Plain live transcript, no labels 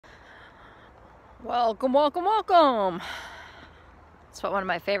Welcome, welcome, welcome. That's what one of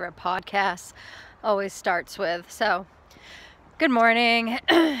my favorite podcasts always starts with. So, good morning.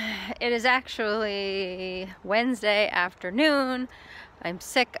 It is actually Wednesday afternoon. I'm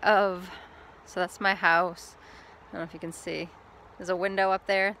sick of, so that's my house. I don't know if you can see. There's a window up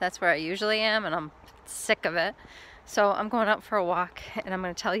there. That's where I usually am, and I'm sick of it. So I'm going out for a walk, and I'm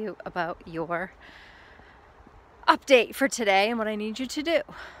going to tell you about your update for today and what I need you to do.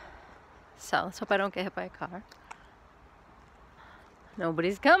 So let's hope I don't get hit by a car.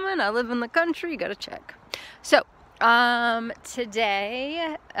 Nobody's coming. I live in the country. You gotta check. So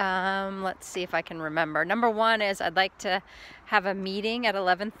today, let's see if I can remember. Number one is I'd like to have a meeting at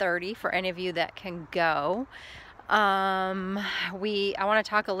 11:30 for any of you that can go. I want to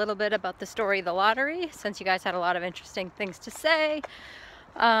talk a little bit about the story of the lottery, since you guys had a lot of interesting things to say.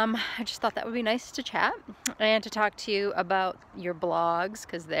 I just thought that would be nice to chat and to talk to you about your blogs,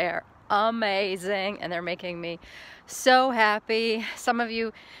 because they're amazing and they're making me so happy. Some of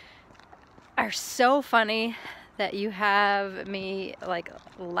you are so funny that you have me like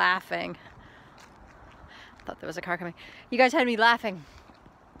laughing. I thought there was a car coming. You guys had me laughing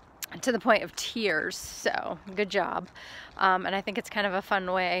to the point of tears, so good job. And I think it's kind of a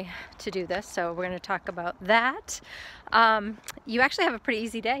fun way to do this, so we're going to talk about that. You actually have a pretty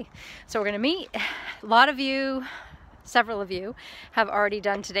easy day, so we're going to meet. A lot of you, several of you, have already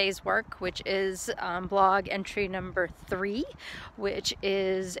done today's work, which is blog entry number 3, which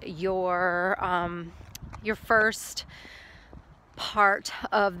is your first part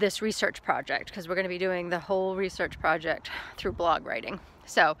of this research project, because we're going to be doing the whole research project through blog writing.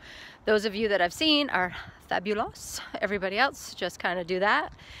 So those of you that I've seen are fabulous. Everybody else, just kind of do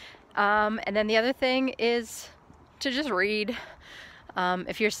that. And then the other thing is to just read.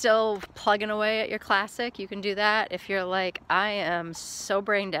 If you're still plugging away at your classic, you can do that. If you're like, I am so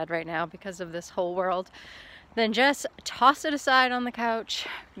brain dead right now because of this whole world, then just toss it aside on the couch,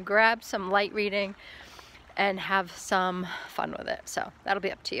 grab some light reading, and have some fun with it. So that'll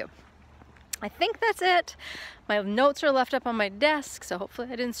be up to you. I think that's it. My notes are left up on my desk, so hopefully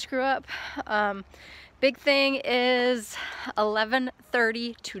I didn't screw up. Big thing is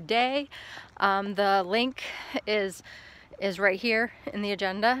 11:30 today. The link is right here in the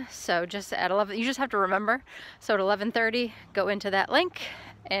agenda. So just at 11, you just have to remember. So at 11:30, go into that link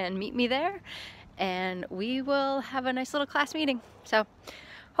and meet me there, and we will have a nice little class meeting. So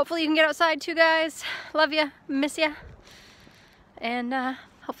hopefully you can get outside too, guys. Love ya, miss ya, and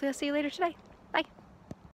hopefully I'll see you later today.